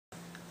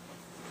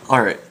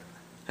Alright,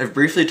 I've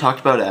briefly talked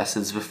about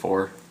acids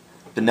before,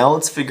 but now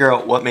let's figure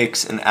out what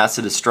makes an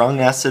acid a strong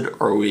acid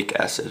or a weak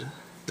acid.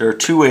 There are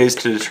two ways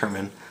to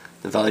determine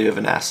the value of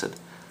an acid.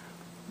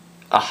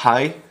 A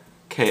high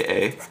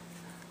Ka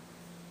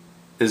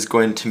is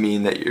going to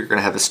mean that you're going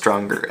to have a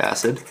stronger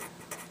acid,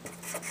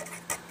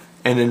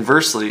 and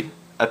inversely,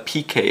 a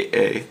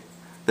pKa,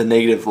 the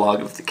negative log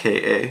of the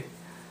Ka,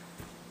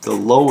 the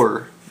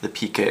lower the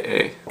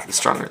pKa, the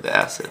stronger the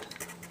acid.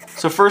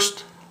 So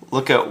first,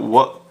 look at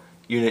what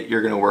unit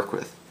you're going to work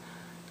with.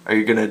 Are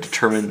you going to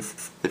determine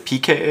the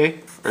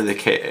pKa or the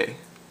Ka?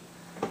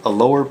 A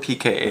lower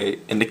pKa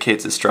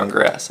indicates a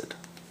stronger acid.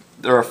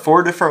 There are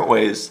four different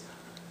ways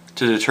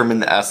to determine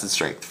the acid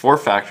strength, four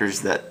factors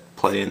that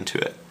play into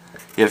it.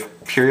 You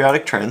have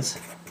periodic trends,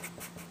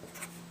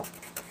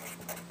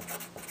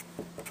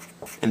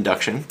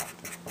 induction,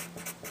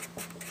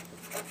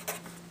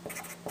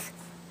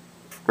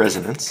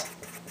 resonance,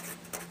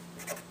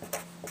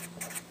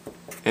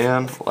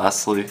 and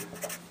lastly,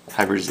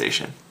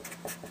 hybridization.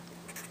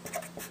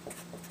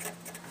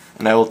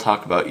 And I will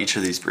talk about each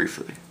of these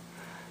briefly.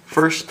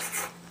 First,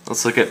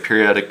 let's look at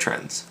periodic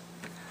trends.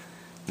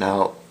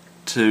 Now,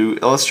 to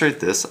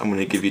illustrate this, I'm going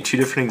to give you two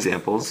different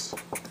examples.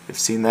 We've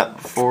seen that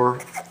before,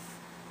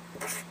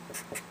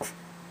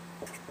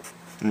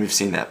 and we've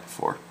seen that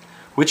before.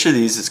 Which of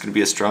these is going to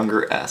be a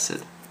stronger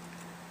acid?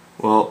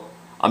 Well,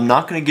 I'm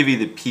not going to give you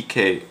the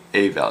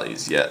pKa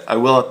values yet. I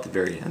will at the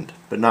very end,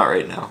 but not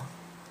right now.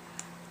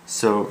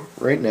 So,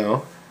 right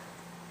now,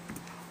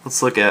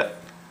 let's look at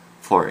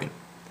fluorine.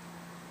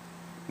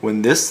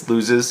 When this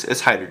loses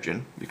its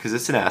hydrogen, because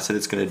it's an acid,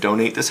 it's going to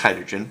donate this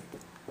hydrogen.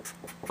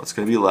 What's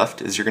going to be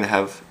left is you're going to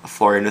have a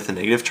fluorine with a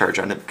negative charge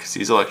on it because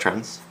these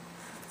electrons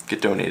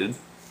get donated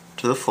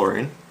to the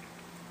fluorine.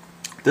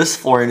 This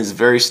fluorine is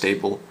very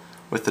stable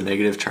with the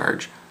negative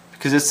charge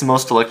because it's the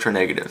most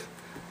electronegative.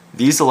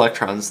 These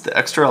electrons, the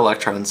extra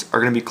electrons,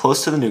 are going to be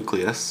close to the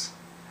nucleus,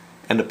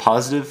 and a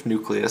positive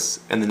nucleus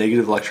and the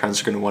negative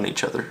electrons are going to want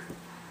each other.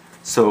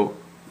 So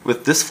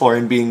with this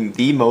fluorine being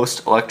the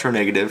most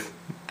electronegative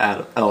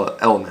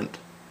element,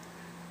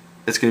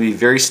 it's going to be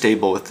very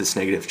stable with this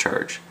negative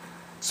charge.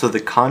 So the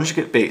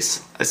conjugate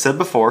base, I said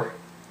before,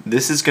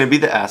 this is going to be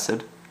the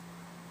acid,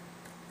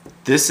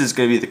 this is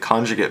going to be the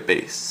conjugate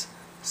base.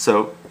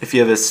 So if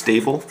you have a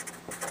stable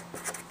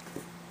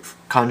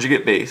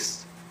conjugate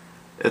base,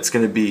 it's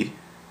going to be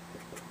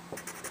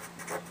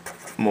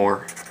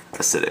more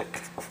acidic.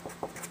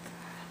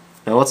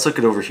 Now let's look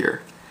at over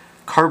here.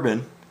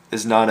 Carbon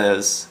is not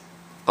as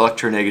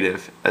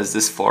electronegative as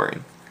this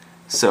fluorine.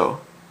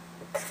 So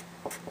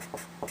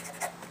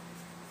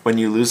when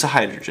you lose a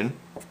hydrogen,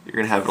 you're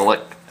going to have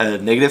a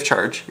negative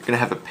charge. You're going to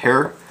have a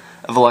pair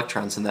of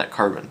electrons in that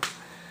carbon.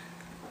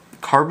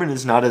 Carbon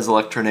is not as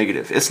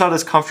electronegative. It's not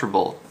as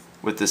comfortable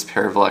with this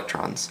pair of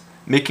electrons,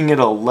 making it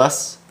a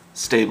less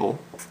stable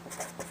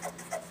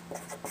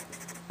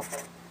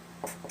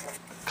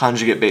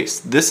conjugate base.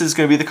 This is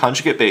going to be the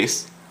conjugate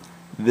base.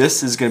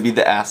 This is going to be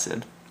the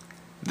acid.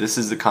 This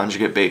is the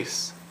conjugate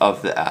base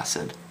of the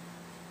acid.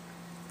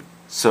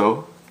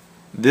 So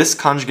this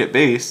conjugate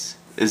base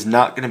is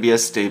not going to be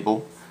as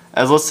stable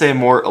as, let's say, a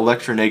more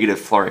electronegative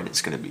fluorine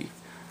is going to be.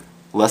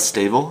 Less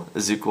stable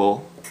is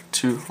equal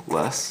to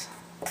less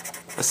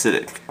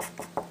acidic.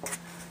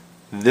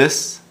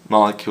 This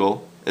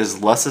molecule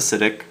is less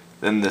acidic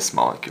than this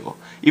molecule,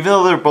 even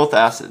though they're both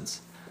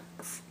acids.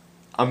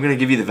 I'm going to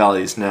give you the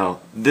values now.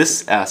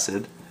 This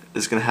acid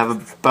is going to have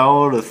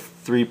about a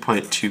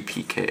 3.2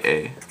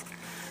 pKa.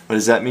 What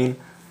does that mean?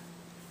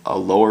 A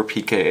lower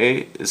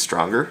pKa is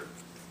stronger.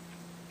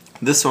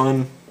 This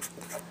one,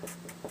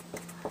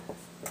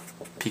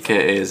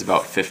 pKa is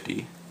about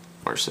 50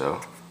 or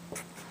so.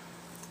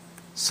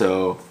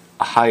 So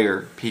a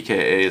higher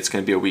pKa, it's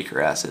going to be a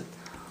weaker acid.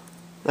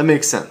 That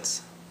makes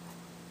sense.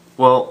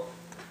 Well,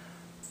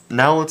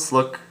 now let's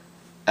look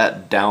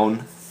at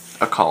down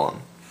a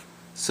column.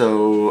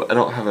 So I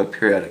don't have a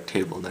periodic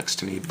table next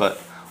to me, but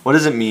what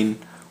does it mean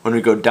when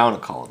we go down a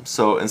column?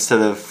 So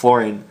instead of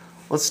fluorine,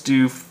 let's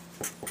do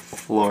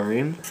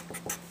fluorine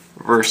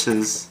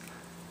versus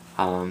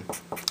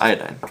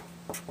iodine.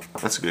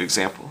 That's a good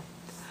example.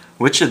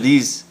 Which of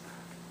these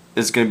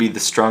is going to be the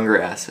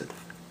stronger acid?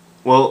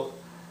 Well,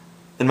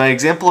 in my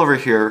example over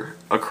here,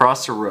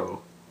 across a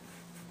row,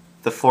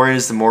 the fluorine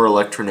is the more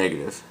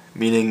electronegative,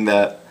 meaning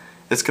that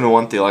it's going to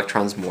want the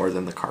electrons more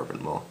than the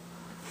carbon will.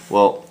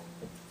 Well,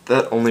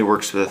 that only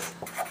works with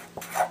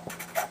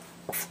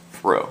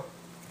row.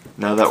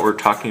 Now that we're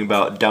talking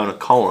about down a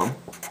column,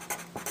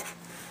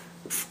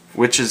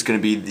 which is going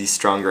to be the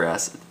stronger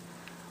acid?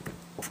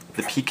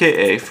 The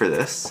pKa for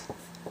this,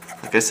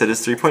 like I said,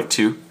 is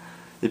 3.2.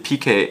 The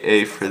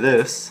pKa for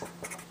this,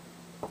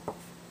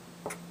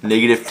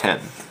 negative 10.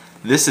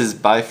 This is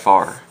by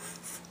far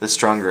the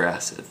stronger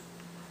acid.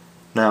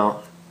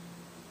 Now,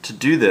 to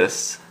do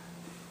this,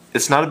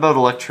 it's not about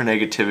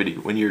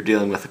electronegativity when you're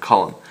dealing with a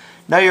column.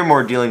 Now you're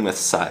more dealing with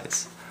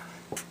size.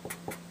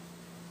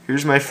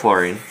 Here's my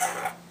fluorine,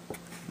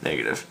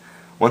 negative.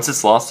 Once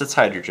it's lost its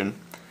hydrogen,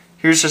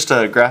 Here's just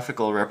a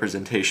graphical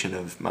representation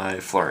of my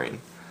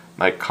fluorine,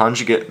 my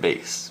conjugate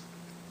base.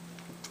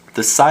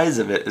 The size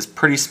of it is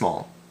pretty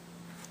small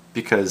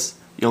because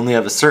you only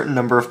have a certain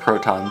number of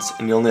protons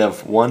and you only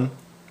have one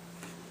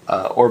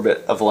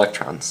orbit of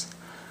electrons.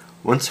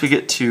 Once we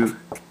get to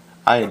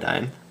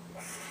iodine,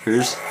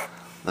 here's,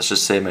 let's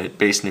just say my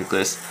base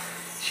nucleus,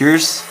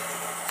 here's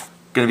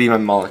going to be my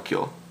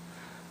molecule.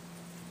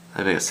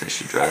 I guess I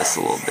should draw this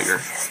a little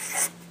bigger.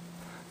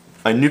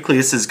 My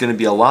nucleus is going to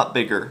be a lot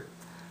bigger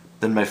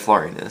than my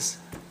fluorine is.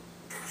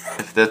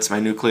 If that's my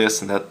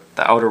nucleus and that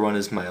the outer one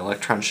is my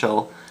electron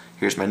shell,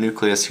 here's my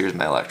nucleus, here's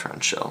my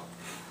electron shell.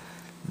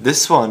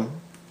 This one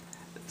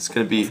is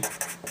going to be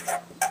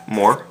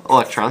more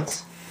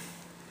electrons,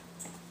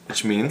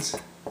 which means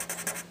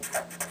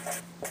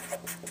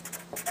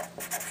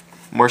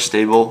more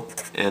stable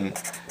in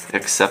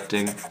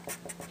accepting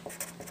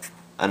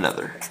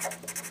another.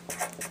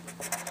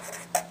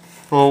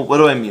 Well, what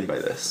do I mean by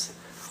this?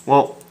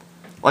 Well,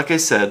 like I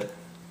said,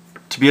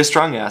 to be a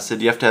strong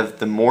acid, you have to have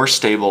the more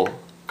stable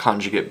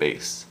conjugate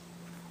base.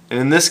 And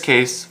in this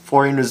case,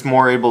 fluorine is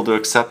more able to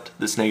accept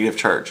this negative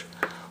charge.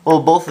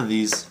 Well, both of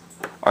these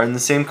are in the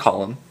same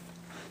column.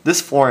 This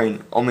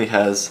fluorine only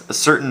has a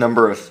certain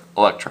number of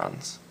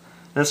electrons,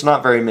 and it's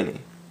not very many,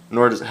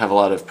 nor does it have a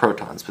lot of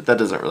protons, but that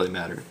doesn't really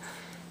matter.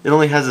 It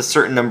only has a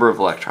certain number of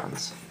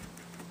electrons.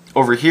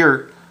 Over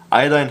here,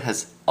 iodine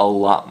has a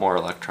lot more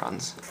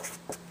electrons.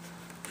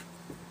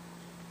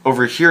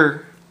 Over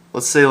here,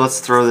 let's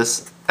throw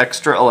this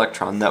extra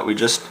electron that we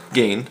just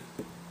gained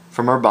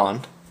from our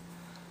bond.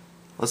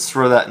 Let's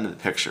throw that into the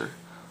picture.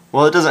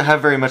 Well, it doesn't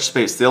have very much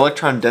space. The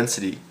electron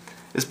density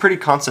is pretty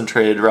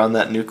concentrated around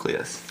that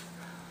nucleus.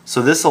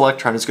 So this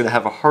electron is going to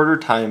have a harder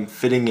time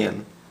fitting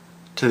in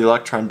to the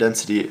electron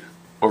density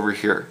over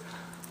here.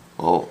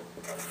 Well,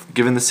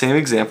 given the same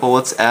example,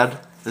 let's add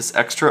this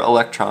extra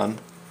electron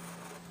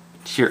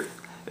here.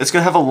 It's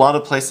going to have a lot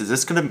of places.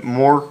 It's going to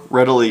more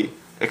readily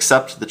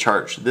accept the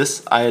charge.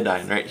 This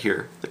iodine right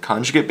here, the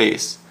conjugate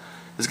base,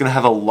 is going to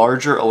have a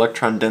larger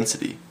electron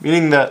density,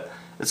 meaning that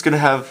it's going to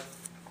have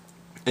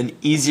an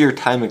easier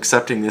time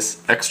accepting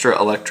this extra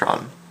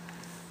electron,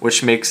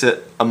 which makes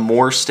it a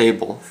more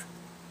stable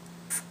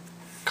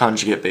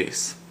conjugate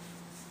base.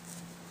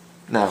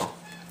 Now,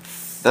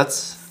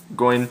 that's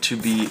going to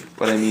be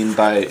what I mean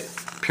by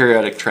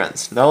periodic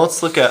trends. Now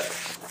let's look at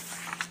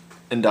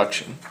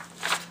induction.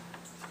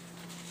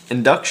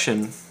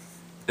 Induction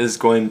is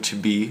going to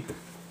be,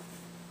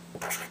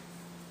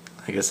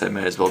 I guess I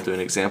might as well do an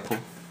example.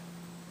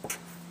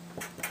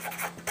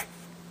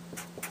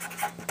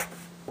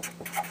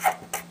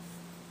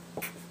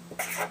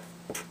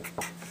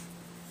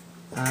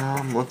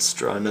 Let's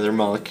draw another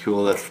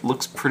molecule that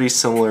looks pretty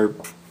similar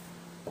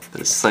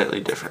but is slightly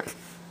different.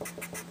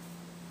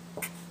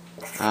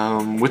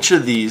 Which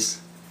of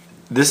these,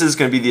 this is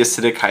going to be the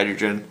acidic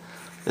hydrogen,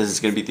 this is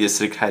going to be the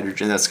acidic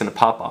hydrogen that's going to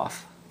pop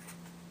off.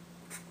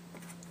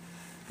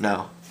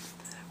 Now,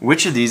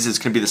 which of these is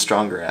going to be the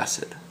stronger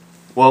acid?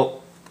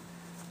 Well,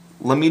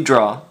 let me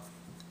draw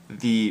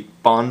the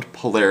bond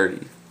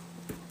polarity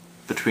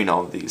between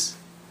all of these.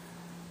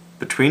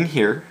 Between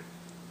here,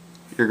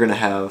 you're going to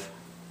have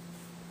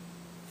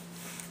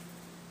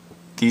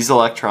these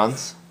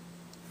electrons.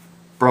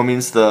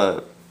 Bromine's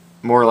the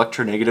more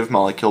electronegative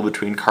molecule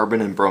between carbon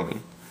and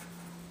bromine.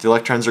 The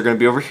electrons are going to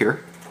be over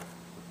here.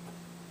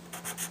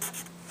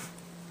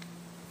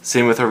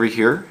 Same with over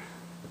here.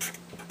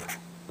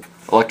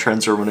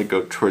 Electrons are going to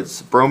go towards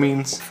the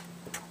bromines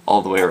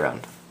all the way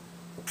around.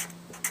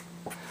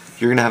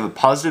 You're going to have a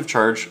positive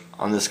charge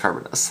on this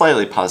carbon, a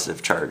slightly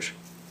positive charge.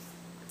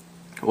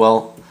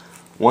 Well,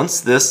 once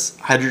this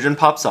hydrogen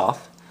pops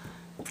off,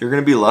 you're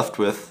going to be left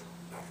with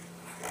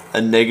a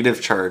negative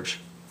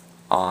charge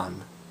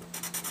on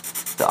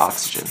the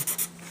oxygen.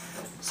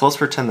 So let's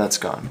pretend that's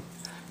gone.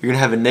 You're going to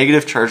have a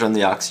negative charge on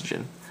the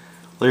oxygen.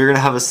 Well, you're going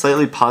to have a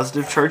slightly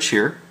positive charge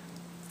here,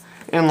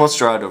 and let's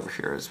draw it over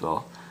here as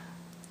well.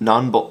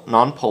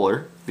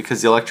 Non-polar,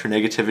 because the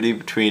electronegativity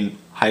between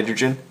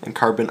hydrogen and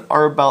carbon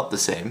are about the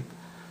same,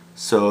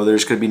 so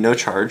there's going to be no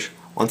charge.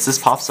 Once this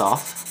pops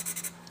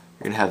off,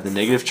 you're going to have the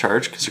negative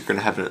charge because you're going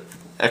to have an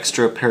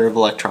extra pair of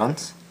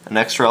electrons, an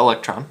extra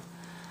electron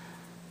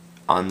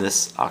on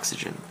this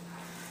oxygen.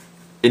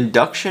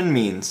 Induction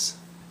means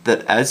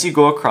that as you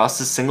go across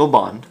a single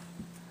bond,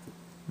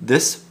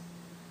 this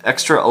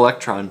extra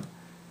electron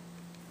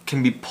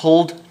can be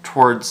pulled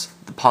towards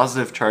the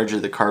positive charge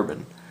of the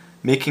carbon,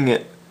 making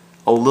it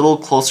a little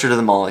closer to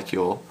the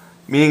molecule,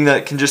 meaning that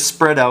it can just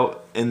spread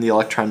out in the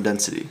electron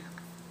density.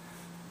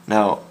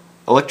 Now,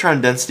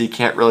 electron density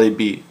can't really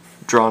be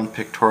drawn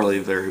pictorially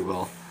very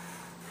well,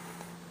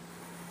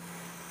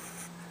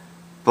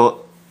 but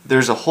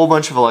there's a whole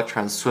bunch of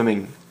electrons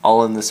swimming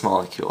all in this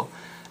molecule.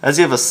 As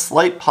you have a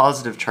slight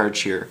positive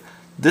charge here,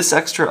 this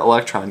extra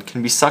electron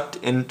can be sucked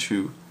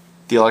into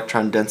the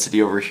electron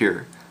density over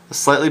here. A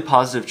slightly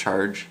positive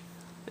charge,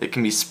 it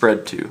can be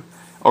spread to.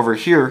 Over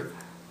here,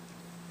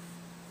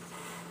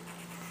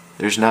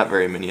 there's not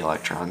very many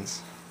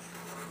electrons.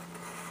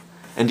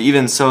 And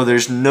even so,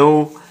 there's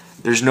no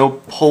there's no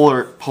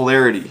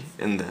polarity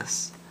in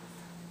this.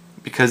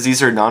 Because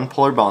these are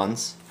nonpolar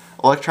bonds,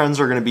 electrons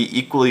are going to be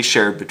equally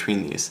shared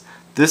between these.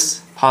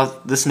 This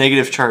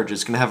negative charge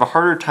is going to have a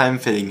harder time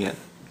fitting in.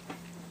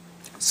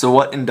 So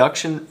what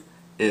induction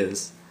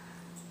is,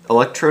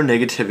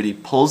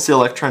 electronegativity pulls the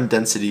electron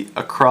density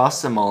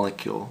across the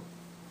molecule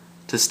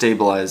to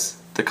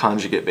stabilize the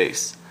conjugate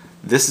base.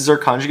 This is our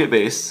conjugate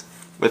base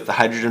with the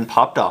hydrogen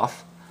popped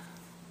off.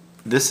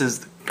 This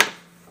is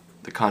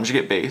the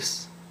conjugate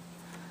base.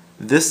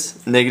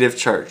 This negative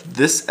charge,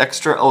 this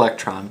extra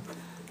electron,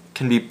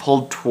 can be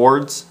pulled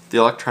towards the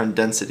electron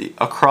density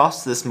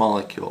across this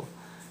molecule,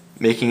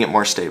 making it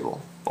more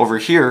stable. Over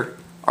here,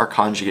 our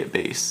conjugate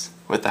base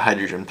with the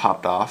hydrogen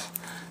popped off.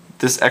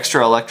 This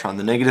extra electron,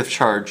 the negative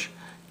charge,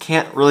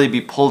 can't really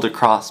be pulled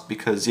across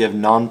because you have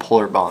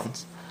nonpolar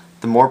bonds.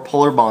 The more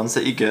polar bonds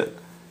that you get,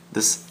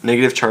 this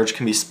negative charge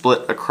can be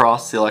split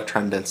across the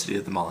electron density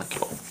of the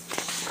molecule.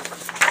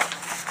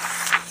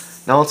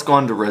 Now let's go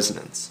on to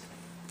resonance.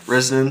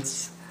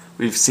 Resonance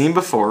we've seen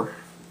before,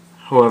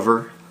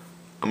 however,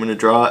 I'm going to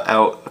draw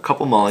out a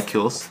couple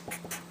molecules.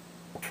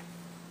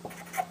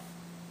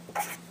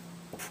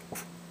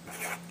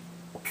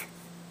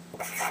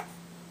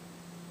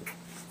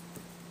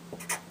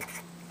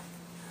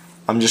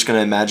 I'm just going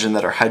to imagine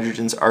that our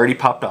hydrogen's already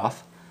popped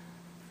off.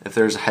 If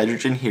there's a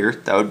hydrogen here,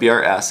 that would be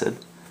our acid.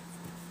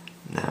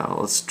 Now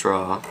let's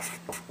draw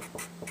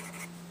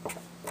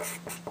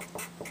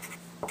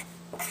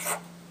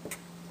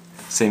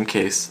same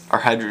case. Our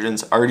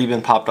hydrogen's already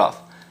been popped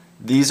off.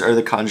 These are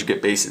the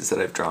conjugate bases that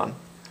I've drawn,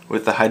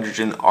 with the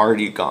hydrogen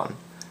already gone,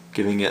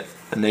 giving it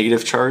a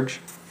negative charge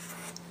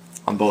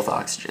on both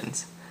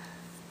oxygens.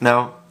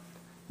 Now,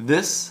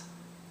 this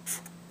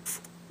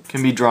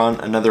can be drawn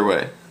another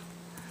way.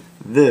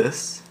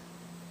 This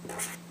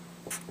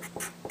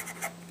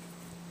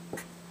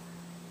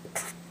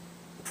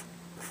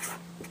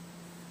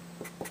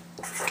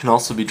can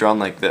also be drawn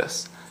like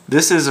this.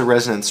 This is a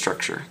resonance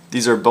structure.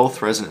 These are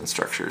both resonance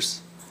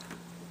structures.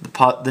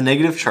 The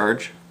negative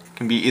charge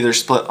can be either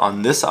split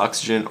on this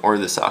oxygen or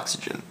this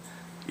oxygen.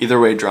 Either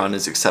way drawn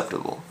is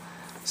acceptable.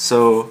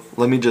 So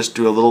let me just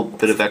do a little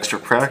bit of extra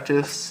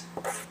practice.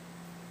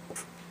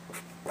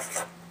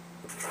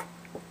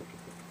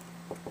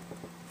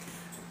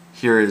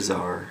 Here is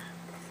our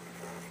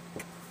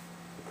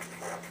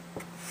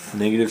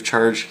negative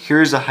charge.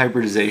 Here is a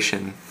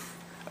hybridization,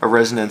 a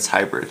resonance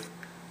hybrid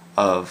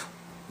of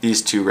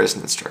these two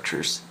resonance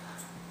structures.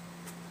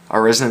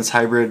 Our resonance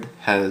hybrid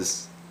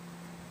has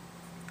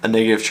a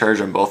negative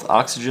charge on both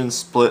oxygens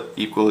split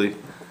equally.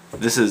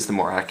 This is the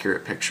more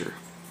accurate picture.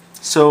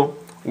 So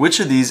which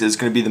of these is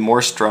going to be the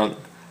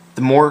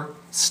more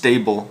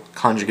stable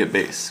conjugate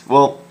base?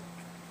 Well,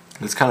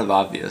 it's kind of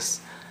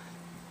obvious.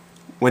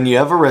 When you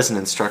have a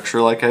resonance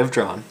structure like I've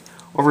drawn,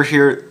 over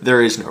here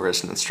there is no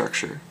resonance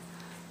structure.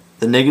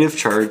 The negative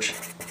charge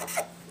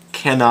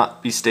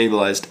cannot be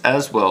stabilized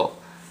as well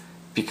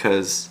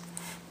because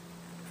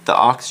the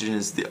oxygen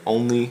is the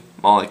only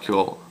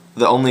molecule,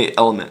 the only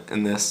element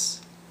in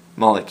this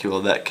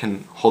molecule that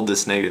can hold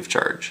this negative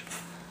charge.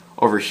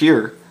 Over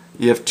here,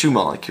 you have two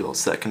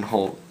molecules that can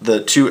hold,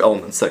 the two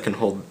elements that can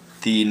hold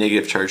the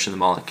negative charge in the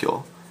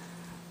molecule.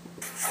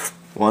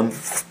 1,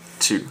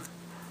 2.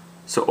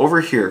 So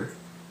over here,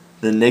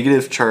 the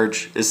negative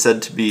charge is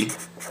said to be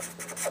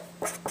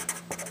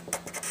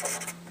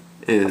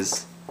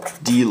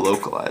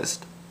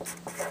delocalized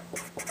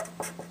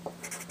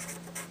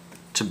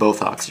to both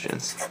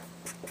oxygens.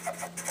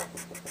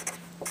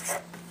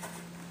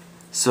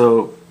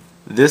 So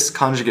this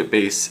conjugate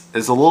base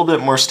is a little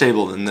bit more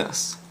stable than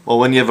this. Well,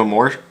 when you have a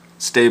more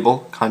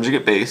stable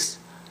conjugate base,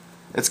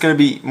 it's going to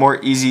be more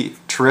easy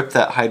to rip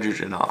that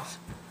hydrogen off.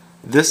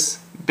 This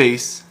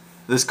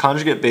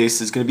conjugate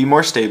base is going to be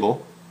more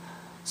stable,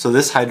 so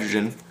this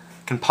hydrogen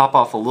can pop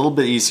off a little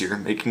bit easier,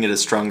 making it a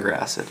stronger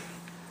acid.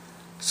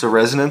 So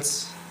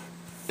resonance,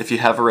 if you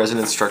have a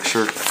resonance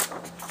structure,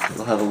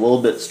 you'll have a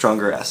little bit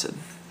stronger acid.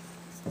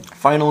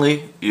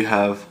 Finally, you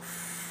have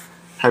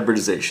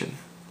hybridization.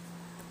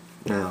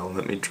 Now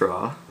let me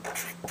draw.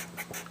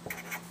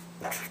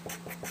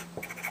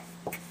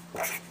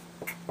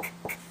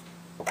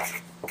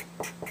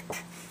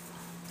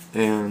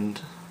 And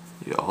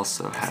you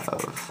also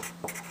have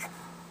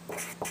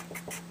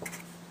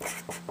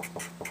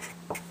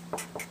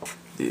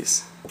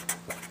these.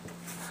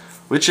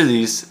 Which of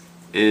these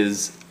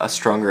is a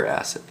stronger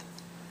acid?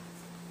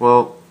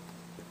 Well,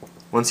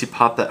 once you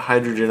pop that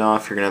hydrogen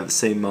off, you're going to have the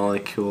same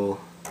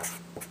molecule.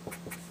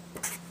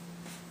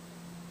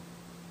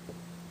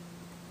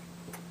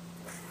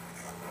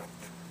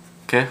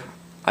 Okay,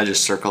 I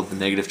just circled the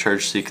negative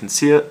charge so you can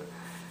see it.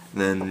 And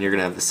then you're going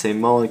to have the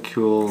same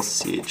molecule,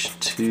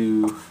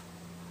 CH2.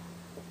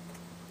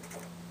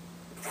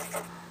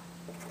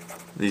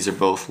 These are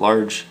both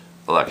large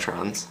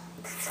electrons,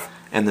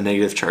 and the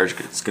negative charge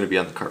is going to be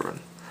on the carbon.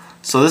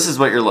 So this is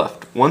what you're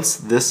left. Once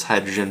this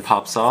hydrogen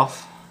pops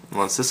off,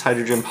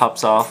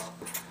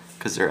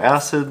 because they're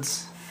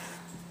acids,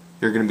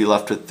 you're going to be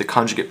left with the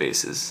conjugate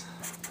bases.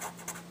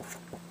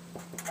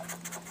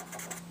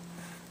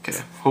 Okay.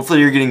 hopefully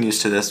you're getting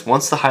used to this.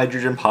 Once the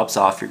hydrogen pops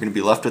off, you're going to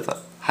be left with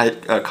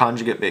a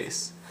conjugate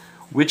base.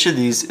 Which of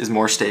these is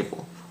more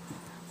stable?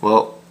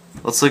 Well,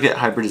 let's look at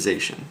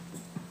hybridization.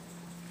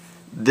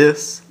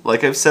 This,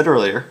 like I've said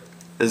earlier,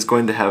 is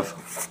going to have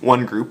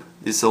one group.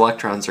 These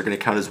electrons are going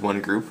to count as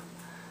one group.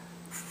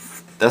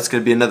 That's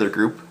going to be another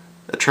group.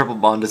 A triple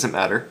bond doesn't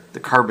matter. The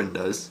carbon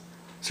does.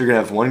 So you're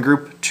going to have one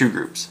group, two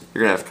groups.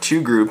 You're going to have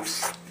two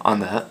groups on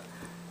that.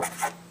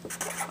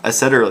 I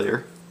said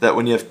earlier that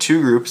when you have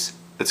two groups,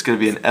 it's going to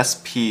be an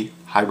sp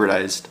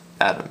hybridized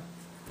atom.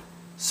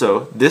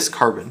 So this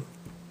carbon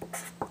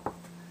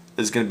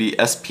is going to be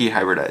sp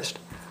hybridized.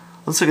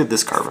 Let's look at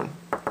this carbon.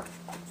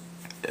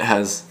 It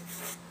has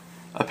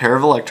a pair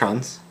of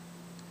electrons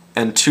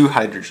and two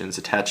hydrogens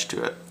attached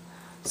to it.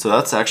 So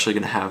that's actually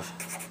going to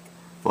have,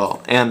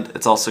 well, and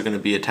it's also going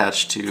to be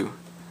attached to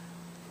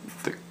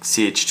the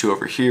CH2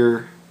 over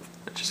here,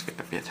 which is going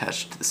to be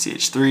attached to the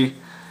CH3.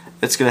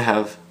 It's going to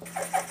have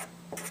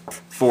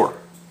four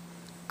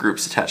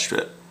groups attached to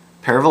it.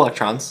 Pair of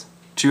electrons,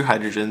 two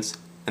hydrogens,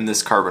 and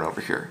this carbon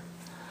over here.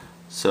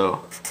 So,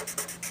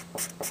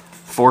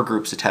 four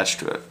groups attached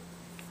to it.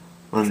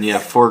 When you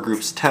have four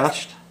groups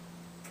attached,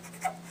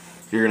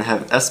 you're going to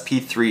have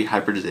sp3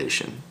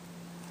 hybridization.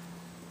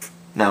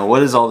 Now, what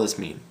does all this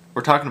mean?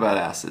 We're talking about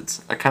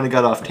acids. I kind of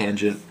got off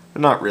tangent,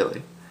 but not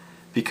really.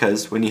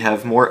 Because when you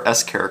have more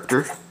S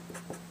character,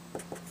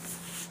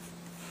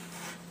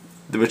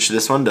 which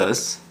this one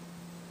does,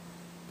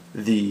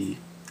 the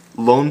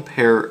lone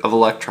pair of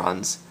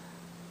electrons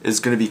is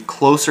going to be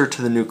closer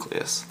to the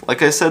nucleus.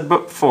 Like I said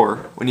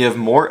before, when you have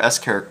more S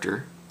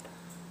character,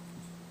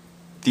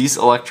 these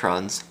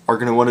electrons are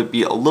going to want to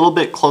be a little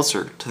bit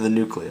closer to the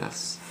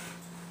nucleus.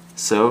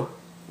 So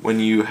when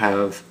you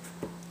have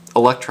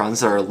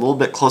electrons that are a little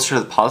bit closer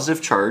to the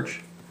positive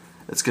charge,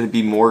 it's going to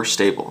be more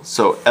stable.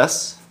 So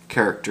S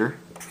character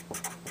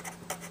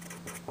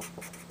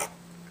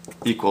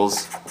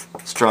equals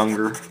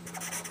stronger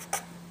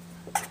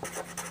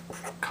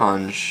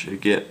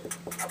conjugate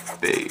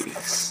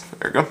base.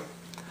 There we go.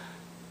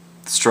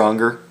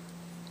 Stronger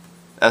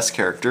S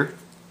character,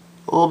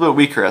 a little bit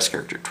weaker S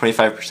character,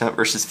 25%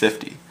 versus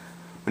 50.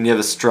 When you have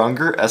a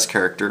stronger S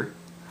character,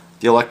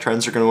 the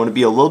electrons are going to want to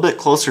be a little bit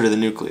closer to the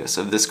nucleus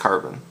of this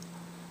carbon,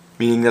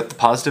 meaning that the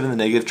positive and the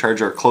negative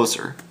charge are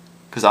closer,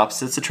 because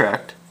opposites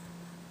attract.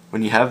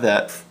 When you have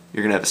that,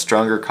 you're going to have a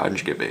stronger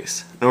conjugate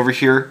base. And over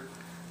here,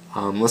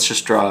 let's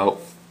just draw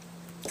out,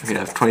 you're going to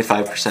have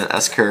 25%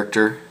 S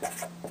character,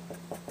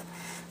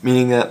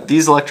 meaning that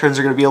these electrons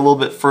are going to be a little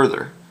bit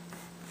further.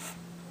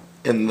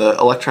 And the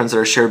electrons that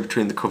are shared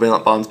between the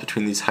covalent bonds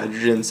between these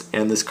hydrogens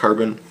and this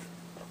carbon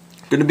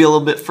are going to be a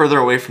little bit further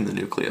away from the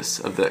nucleus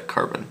of that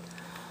carbon.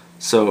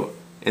 So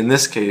in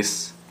this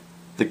case,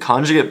 the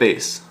conjugate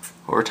base,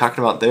 what we're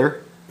talking about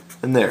there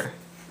and there,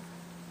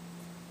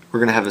 we're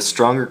going to have a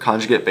stronger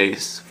conjugate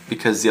base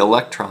because the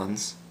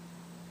electrons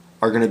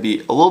are going to be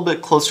a little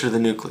bit closer to the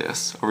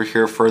nucleus, over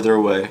here further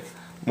away,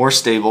 more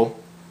stable,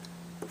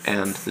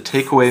 and the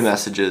takeaway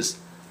message is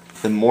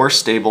the more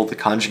stable the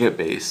conjugate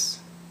base,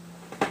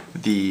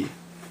 the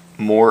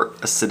more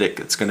acidic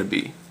it's going to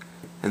be.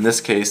 In this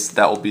case,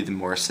 that will be the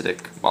more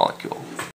acidic molecule.